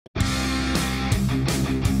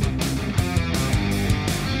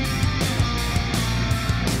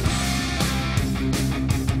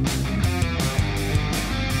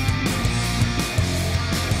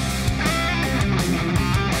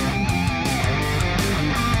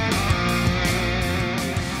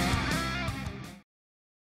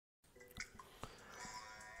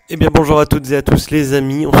Eh bien bonjour à toutes et à tous les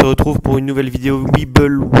amis, on se retrouve pour une nouvelle vidéo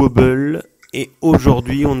Wibble Wobble et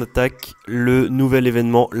aujourd'hui on attaque le nouvel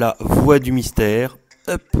événement, la Voie du Mystère.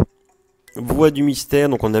 Hop, Voie du Mystère,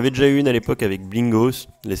 donc on avait déjà eu une à l'époque avec Blingos,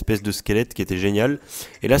 l'espèce de squelette qui était génial.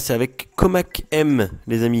 Et là c'est avec Comac M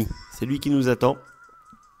les amis, c'est lui qui nous attend.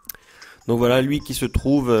 Donc voilà, lui qui se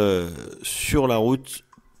trouve sur la route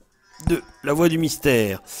de la Voie du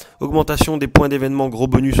Mystère. Augmentation des points d'événement, gros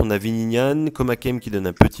bonus, on a Vinignan, Komakem qui donne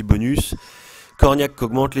un petit bonus, Corniac qui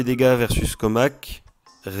augmente les dégâts versus Comac,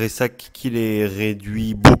 Ressac qui les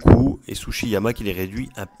réduit beaucoup, et Sushiyama qui les réduit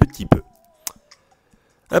un petit peu.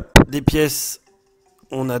 Hop, des pièces,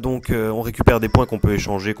 on a donc, on récupère des points qu'on peut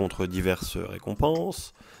échanger contre diverses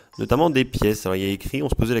récompenses, notamment des pièces. Alors il y a écrit, on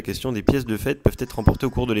se posait la question, des pièces de fête peuvent être remportées au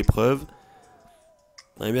cours de l'épreuve.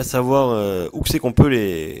 On aime bien savoir où c'est qu'on peut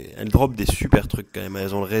les... Elles drop des super trucs quand même.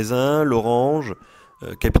 Elles ont le raisin, l'orange,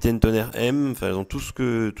 Capitaine Tonnerre M. Enfin, elles ont tout ce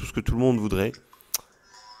que tout le monde voudrait.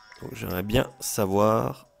 Donc j'aimerais bien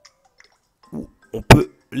savoir où on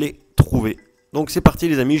peut les trouver. Donc c'est parti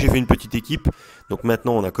les amis, j'ai fait une petite équipe. Donc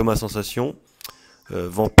maintenant on a Coma Sensation,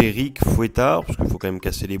 Vampérique, Fouettard, parce qu'il faut quand même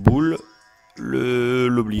casser les boules.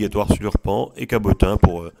 L'obligatoire Slurpant et Cabotin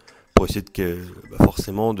pour essayer de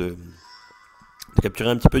forcément de capturer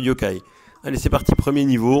un petit peu de Yokai. Allez, c'est parti, premier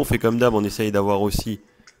niveau. On fait comme d'hab, on essaye d'avoir aussi,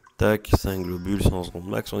 tac, 5 globules, 100 secondes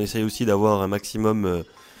max. On essaye aussi d'avoir un maximum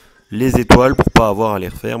les étoiles pour pas avoir à les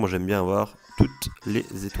refaire. Moi, j'aime bien avoir toutes les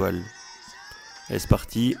étoiles. Allez, c'est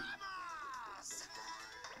parti.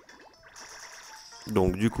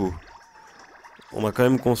 Donc, du coup, on m'a quand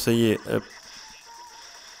même conseillé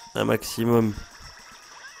un maximum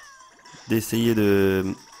d'essayer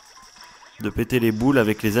de péter les boules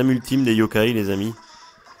avec les âmes ultimes des yokai, les amis.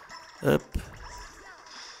 Hop.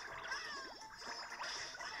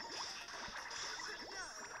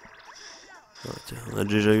 Ah, tiens, on a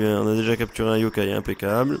déjà capturé un yokai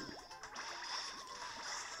impeccable.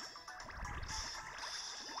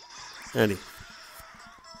 Allez.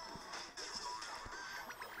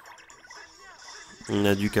 On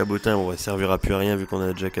a du cabotin, bon, ça servira plus à rien vu qu'on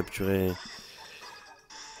a déjà capturé.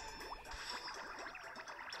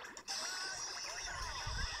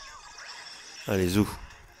 Allez, zou.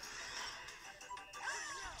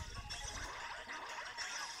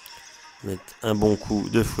 Mettre un bon coup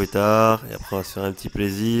de fouettard. Et après, on va se faire un petit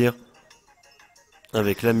plaisir.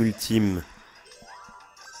 Avec l'âme ultime.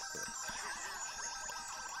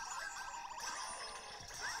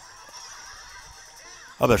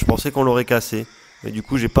 Ah bah, je pensais qu'on l'aurait cassé. Mais du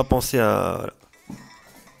coup, j'ai pas pensé à...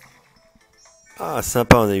 Ah,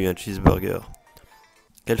 sympa, on a eu un cheeseburger.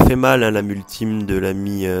 Qu'elle fait mal, hein, l'âme ultime de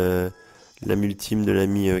l'ami...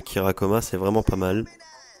 Kirakoma, c'est vraiment pas mal.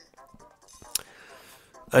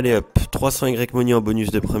 Allez hop, 300 Y money en bonus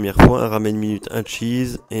de première fois, un ramen minute, un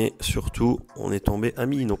cheese, et surtout, on est tombé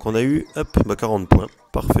amis. Donc on a eu, hop, bah 40 points,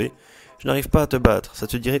 parfait. Je n'arrive pas à te battre, ça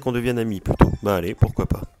te dirait qu'on devienne amis plutôt. Bah allez, pourquoi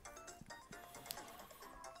pas.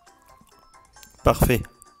 Parfait.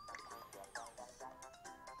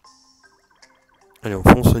 Allez, on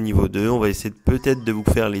fonce au niveau 2, on va essayer peut-être de vous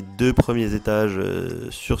faire les 2 premiers étages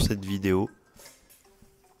sur cette vidéo.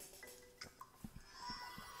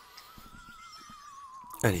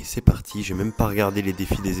 Allez, c'est parti, j'ai même pas regardé les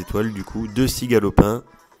défis des étoiles du coup. 2 cigalopins.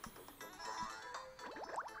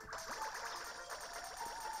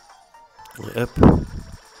 Et hop.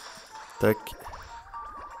 Tac.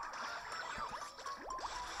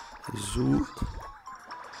 Zou.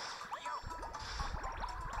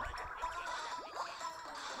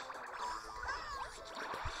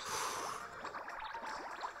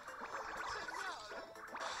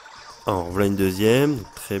 Alors, voilà une deuxième,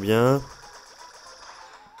 très bien.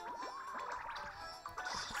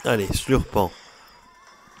 Allez, slurpant.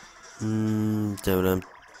 Tiens, voilà un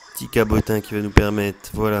petit cabotin qui va nous permettre.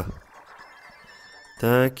 Voilà.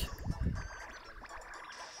 Tac.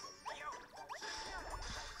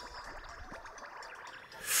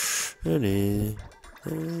 Allez.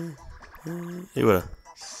 Et voilà.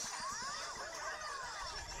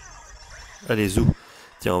 Allez, zou.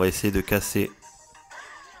 Tiens, on va essayer de casser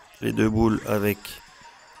les 2 boules avec...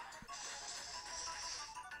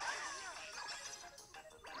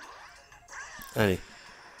 Allez.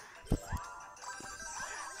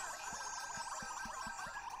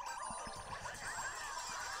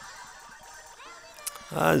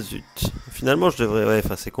 Ah zut. Finalement je devrais... Ouais,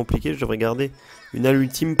 enfin c'est compliqué, je devrais garder une âme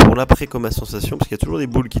ultime pour l'après comme à sensation, parce qu'il y a toujours des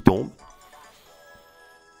boules qui tombent.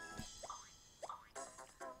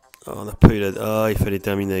 Ah, on n'a pas eu la... Ah, il fallait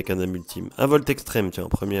terminer avec un âme ultime. Un volt extrême, tiens,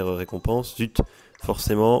 première récompense. Zut,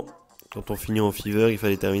 forcément, quand on finit en fever, il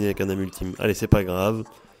fallait terminer avec un âme ultime. Allez, c'est pas grave.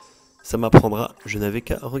 Ça m'apprendra, je n'avais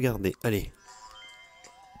qu'à regarder. Allez.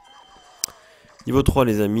 Niveau 3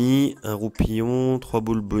 les amis, un roupillon, 3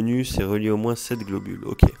 boules bonus et relié au moins 7 globules.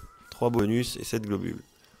 Ok, 3 bonus et 7 globules.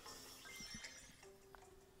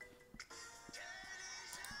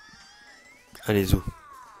 Allez, zou.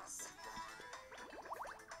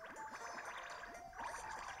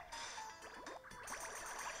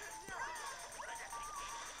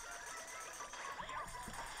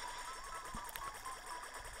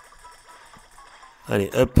 Allez,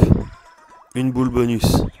 hop. Une boule bonus.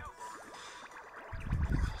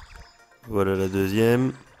 Voilà la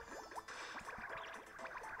deuxième.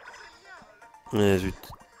 Zut.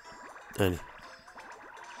 Allez.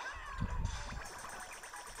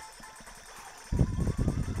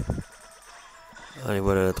 Allez,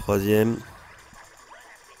 voilà la troisième.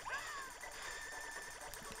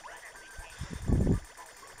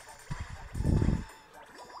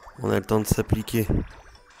 On a le temps de s'appliquer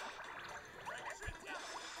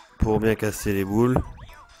pour bien casser les boules.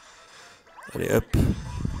 Allez, hop.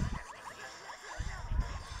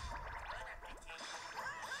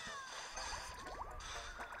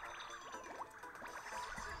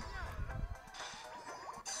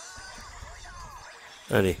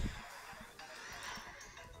 Allez.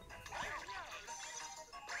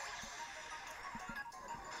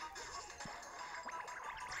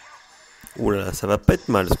 Ouh là là, ça va pas être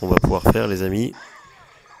mal ce qu'on va pouvoir faire les amis.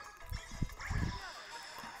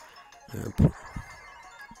 Hop.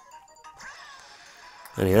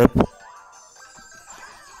 Allez hop.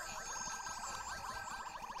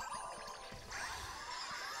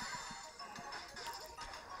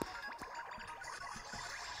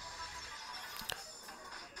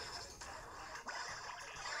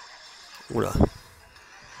 Oula.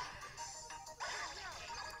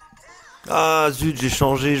 Ah zut, j'ai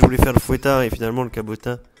changé, je voulais faire le fouettard et finalement le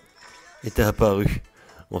cabotin était apparu.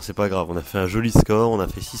 Bon, c'est pas grave, on a fait un joli score, on a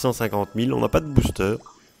fait 650 000, on n'a pas de booster.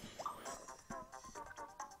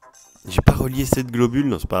 J'ai pas relié cette globule,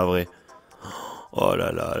 non c'est pas vrai. Oh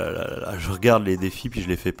là là là là là, je regarde les défis puis je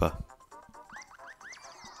les fais pas.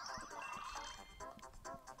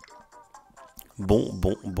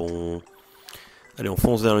 Bon. Allez, on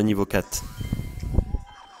fonce vers le niveau 4.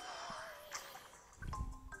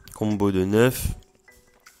 Combo de 9.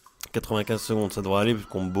 95 secondes, ça devrait aller, le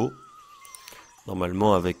combo.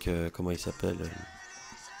 Normalement avec... comment il s'appelle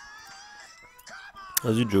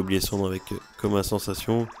Ah zut, j'ai oublié son nom avec comme à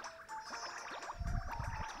sensation.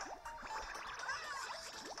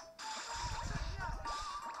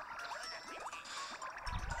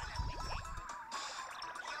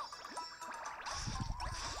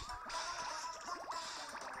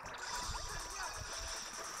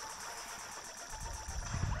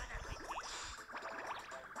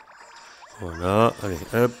 Voilà, allez,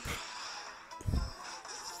 hop.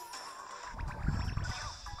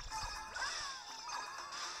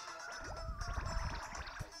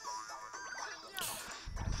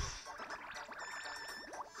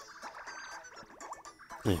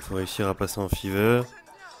 Il faut réussir à passer en fever.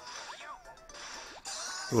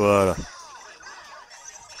 Voilà.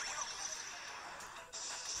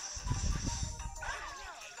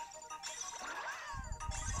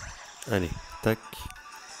 Allez, tac.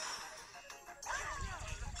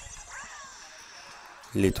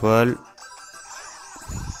 L'étoile.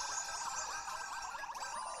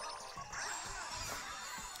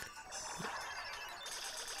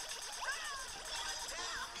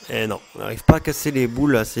 Eh non, on n'arrive pas à casser les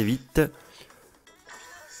boules assez vite.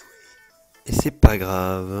 Et c'est pas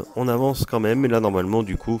grave. On avance quand même. Et là, normalement,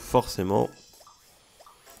 du coup, forcément,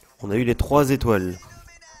 on a eu les 3 étoiles.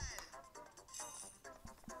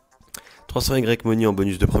 300 Y money en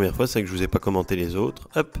bonus de première fois. C'est vrai que je vous ai pas commenté les autres.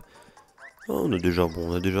 Hop. Oh, on a déjà bon.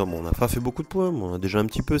 On n'a pas fait beaucoup de points. Mais on a déjà un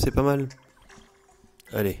petit peu. C'est pas mal.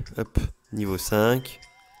 Allez, hop. Niveau 5.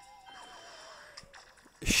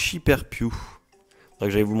 Chiperpiou. Donc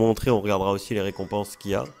j'allais vous montrer, on regardera aussi les récompenses qu'il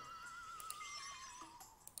y a.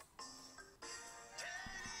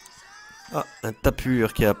 Ah, un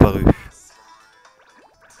tapure qui est apparu.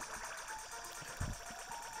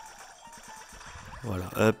 Voilà,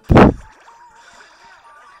 hop.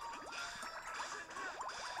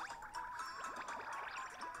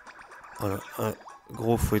 Voilà, un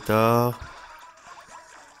gros fouettard.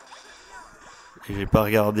 Et j'ai pas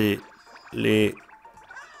regardé les...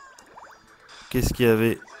 Qu'est-ce qu'il y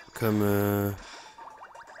avait comme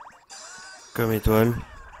étoile.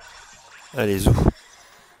 Allez, zou.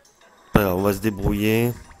 Alors, on va se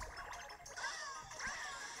débrouiller.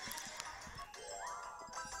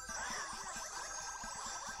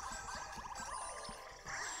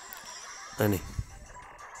 Allez.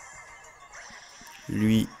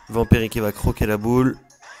 Lui, vampirique, va croquer la boule.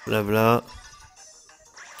 Là, voilà.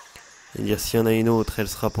 Et dire s'il y en a une autre, elle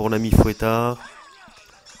sera pour l'ami fouettard.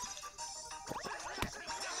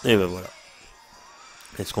 Et ben voilà.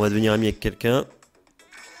 Est-ce qu'on va devenir ami avec quelqu'un?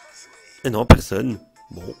 Et non, personne.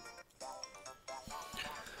 Bon.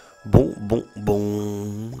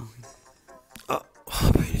 Bon. Ah,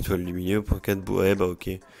 une étoile du milieu pour 4 bouts. Ouais, bah ok.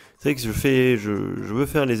 C'est vrai que je veux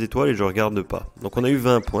faire les étoiles et je regarde pas. Donc on a eu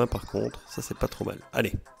 20 points par contre. Ça, c'est pas trop mal.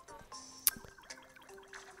 Allez.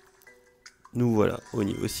 Nous voilà au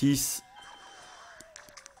niveau 6.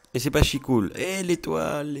 Et c'est pas chicool. Eh,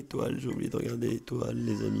 l'étoile, j'ai oublié de regarder l'étoile,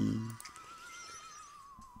 les amis.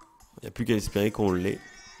 Il n'y a plus qu'à espérer qu'on l'ait.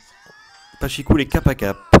 Pas chicool et cap à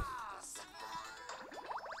cap.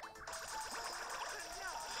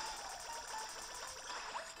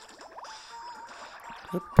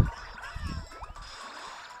 Hop.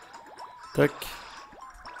 Tac.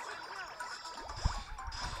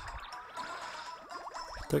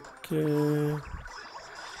 Tac.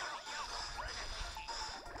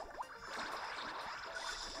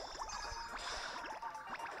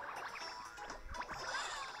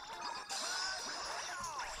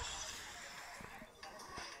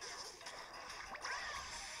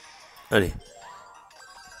 Allez.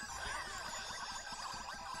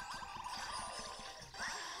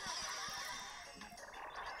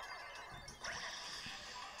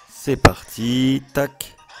 C'est parti.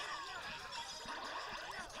 Tac.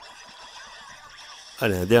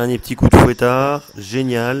 Allez, un dernier petit coup de fouettard.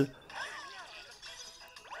 Génial.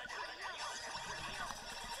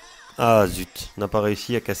 Ah zut, on n'a pas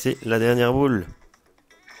réussi à casser la dernière boule.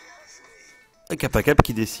 Un cap à cap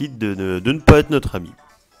qui décide de ne pas être notre ami.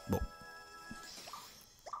 Bon.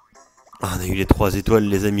 Ah, on a eu les 3 étoiles,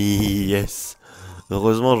 les amis. Yes.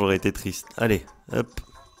 Heureusement, j'aurais été triste. Allez, hop.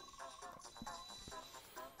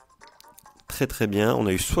 Très bien. On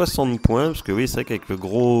a eu 60 points. Parce que oui, c'est vrai qu'avec le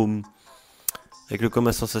gros... Avec le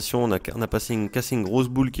coma sensation, on a cassé une grosse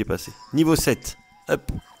boule qui est passée. Niveau 7.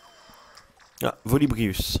 Hop. Ah,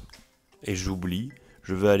 Volibrius. Et j'oublie.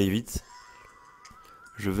 Je veux aller vite.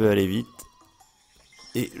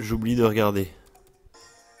 Et j'oublie de regarder.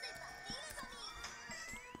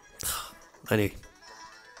 Allez.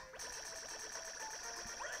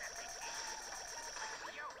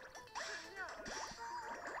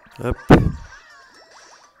 Hop.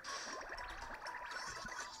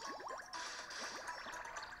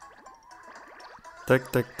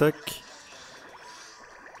 Tac, tac, tac.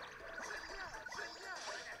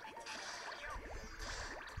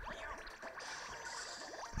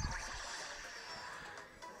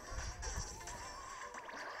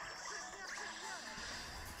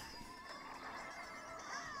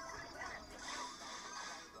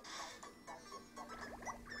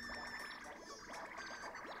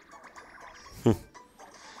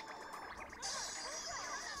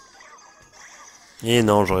 Et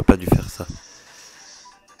non, j'aurais pas dû faire ça.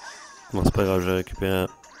 Bon, c'est pas grave, j'ai récupéré un...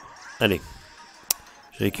 Allez.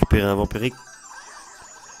 J'ai récupéré un vampirique.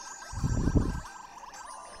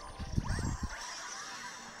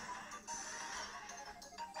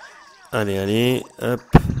 Allez, hop.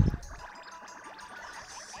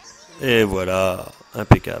 Et voilà,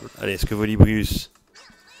 impeccable. Allez, est-ce que Volibrius?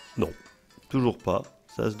 Non, toujours pas.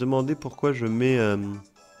 Ça va se demander pourquoi je mets...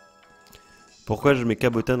 Pourquoi je mets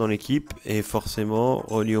Cabotin dans l'équipe. Et forcément,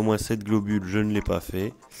 relié au moins 7 globules, je ne l'ai pas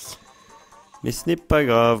fait. Mais ce n'est pas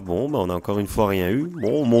grave. Bon, bah on a encore une fois rien eu.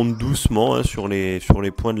 Bon, on monte doucement hein, sur les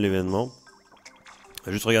points de l'événement.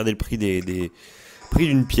 Juste regarder le prix prix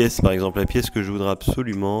d'une pièce, par exemple. La pièce que je voudrais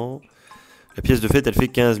absolument. La pièce de fête, elle fait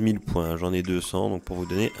 15 000 points. J'en ai 200, donc pour vous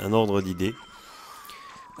donner un ordre d'idée.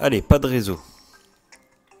 Allez, pas de réseau.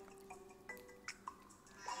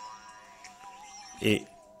 Et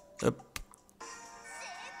hop.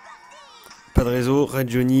 Pas de réseau, Red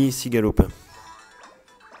Johnny, Cigalopin.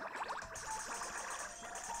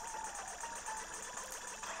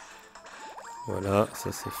 Voilà,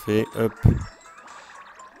 ça c'est fait. Hop.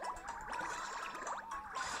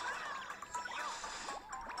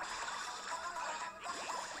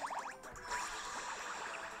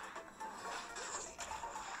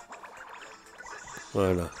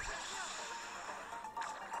 Voilà.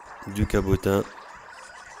 Du cabotin.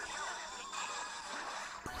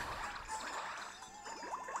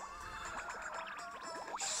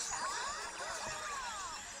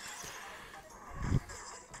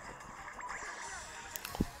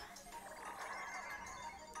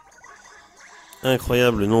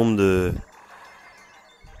 Incroyable le nombre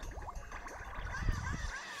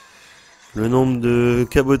de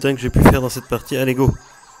cabotins que j'ai pu faire dans cette partie. Allez, go!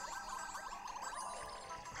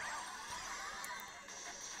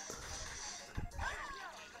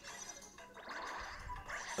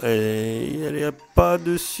 Et elle est pas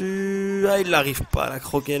dessus. Ah, il n'arrive pas à la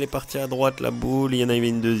croquer. Elle est partie à droite, la boule. Il y en avait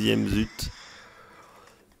une deuxième, zut.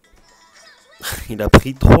 Il a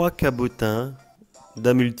pris 3 cabotins.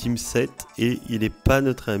 Dame ultime 7. Et il n'est pas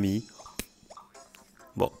notre ami.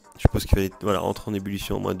 Bon, je suppose qu'il fallait voilà, entrer en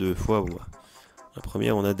ébullition au moins 2 fois. Bon, la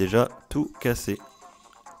première, on a déjà tout cassé.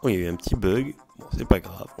 Oh, il y a eu un petit bug. Bon, c'est pas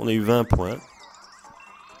grave. On a eu 20 points.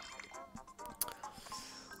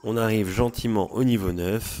 On arrive gentiment au niveau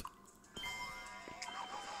 9.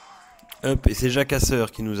 Hop, et c'est Jacasseur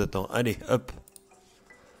qui nous attend. Allez, hop.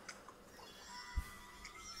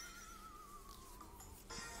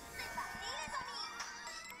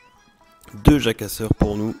 Deux Jacasseurs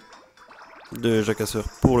pour nous. 2 Jacasseurs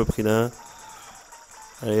pour le prix d'un.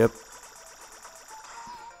 Allez, hop.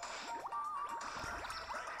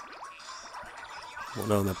 Bon,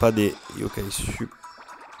 là, on n'a pas des Yokai sup.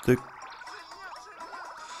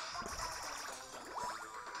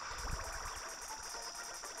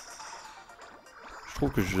 Je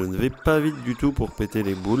trouve que je ne vais pas vite du tout pour péter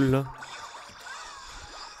les boules, là.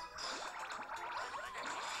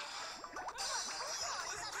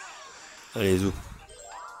 Allez, zou.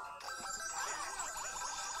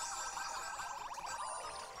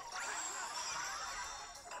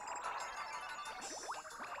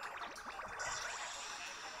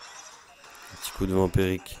 Petit coup de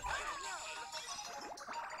vampirique.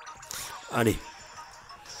 Allez.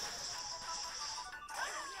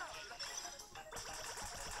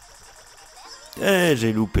 Eh,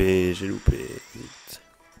 j'ai loupé. J'ai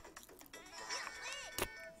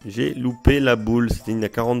loupé la boule. C'était une à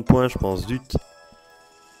 40 points, je pense. Zut.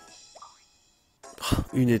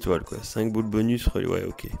 Une étoile, quoi. 5 boules bonus. Ouais,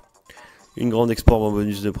 ok. Une grande export en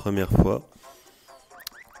bonus de première fois.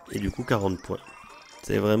 Et du coup, 40 points.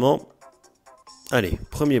 C'est vraiment... Allez,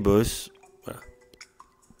 premier boss. Voilà.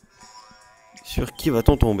 Sur qui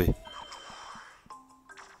va-t-on tomber?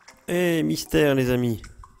 Eh, Mystère, les amis.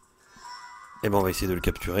 Eh ben, on va essayer de le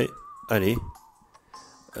capturer. Allez.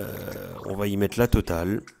 On va y mettre la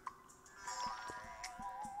totale.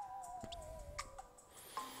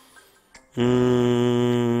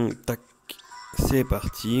 Tac. C'est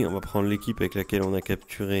parti. On va prendre l'équipe avec laquelle on a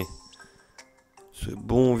capturé ce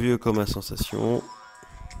bon vieux coma sensation.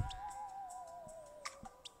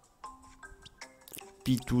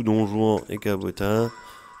 Pitou, donjon et cabotin.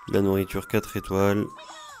 La nourriture 4 étoiles.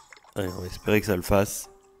 Allez, on va espérer que ça le fasse.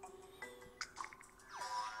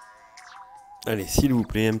 Allez, s'il vous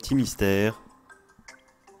plaît, un petit mystère.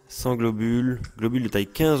 Sans globule. Globule de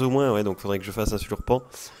taille 15 au moins. Ouais, donc il faudrait que je fasse un surpan.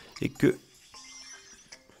 Et que...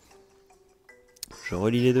 Je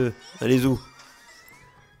relie les deux. Allez, zou.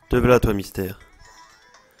 Te voilà, toi, mystère.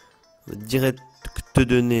 Direct te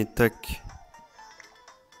donner, tac.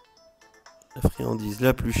 La friandise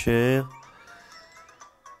la plus chère.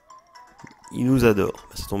 Il nous adore.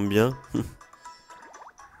 Ça tombe bien.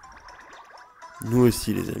 Nous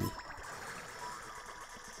aussi, les amis.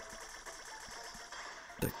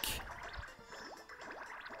 Tac.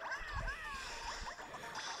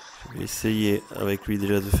 Je vais essayer avec lui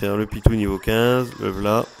déjà de faire le pitou niveau 15. Le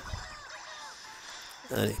voilà.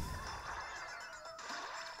 Allez.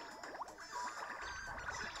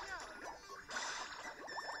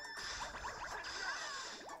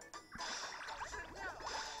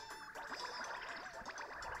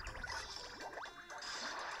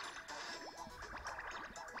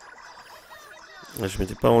 Je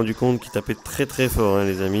m'étais pas rendu compte qu'il tapait très très fort, hein,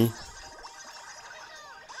 les amis.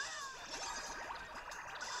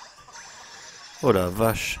 Oh la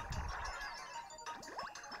vache.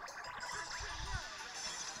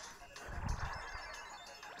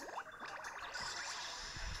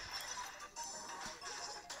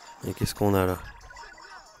 Et qu'est-ce qu'on a là?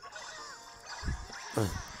 Ah.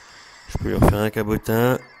 Je peux lui refaire un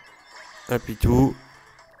cabotin. Un pitou.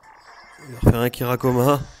 Lui refaire un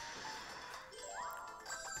kirakoma.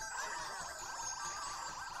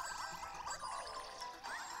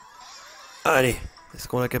 Allez, est-ce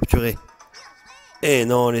qu'on l'a capturé? Eh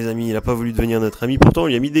non, les amis, il n'a pas voulu devenir notre ami. Pourtant, on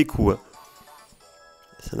lui a mis des coups. Hein.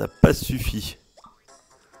 Ça n'a pas suffi.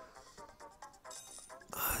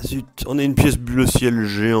 Ah, zut, on a une pièce bleu ciel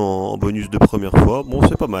géant en bonus de première fois. Bon,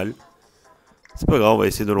 c'est pas mal. C'est pas grave, on va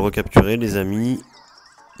essayer de le recapturer, les amis.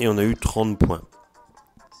 Et on a eu 30 points.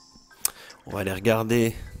 On va aller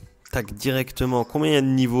regarder. Tac, directement. Combien il y a de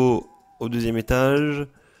niveaux au deuxième étage?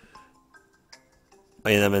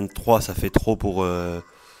 Ah, il y en a 23, ça fait trop pour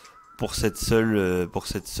cette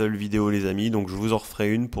seule vidéo, les amis. Donc je vous en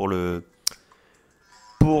referai une pour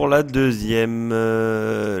la deuxième.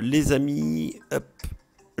 Les amis, hop,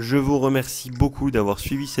 je vous remercie beaucoup d'avoir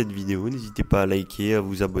suivi cette vidéo. N'hésitez pas à liker, à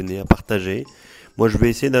vous abonner, à partager. Moi je vais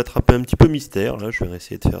essayer d'attraper un petit peu Mystère, là je vais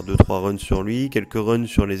essayer de faire 2-3 runs sur lui, quelques runs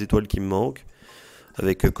sur les étoiles qui me manquent,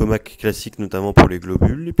 avec Comac classique notamment pour les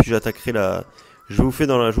globules, et puis j'attaquerai je vous ferai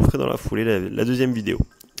dans la foulée la deuxième vidéo.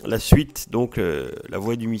 La suite, donc la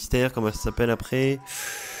voie du mystère, comment ça s'appelle après?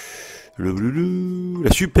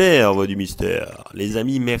 La super voie du mystère. Les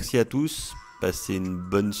amis, merci à tous, passez une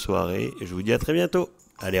bonne soirée, et je vous dis à très bientôt.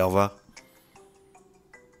 Allez, au revoir.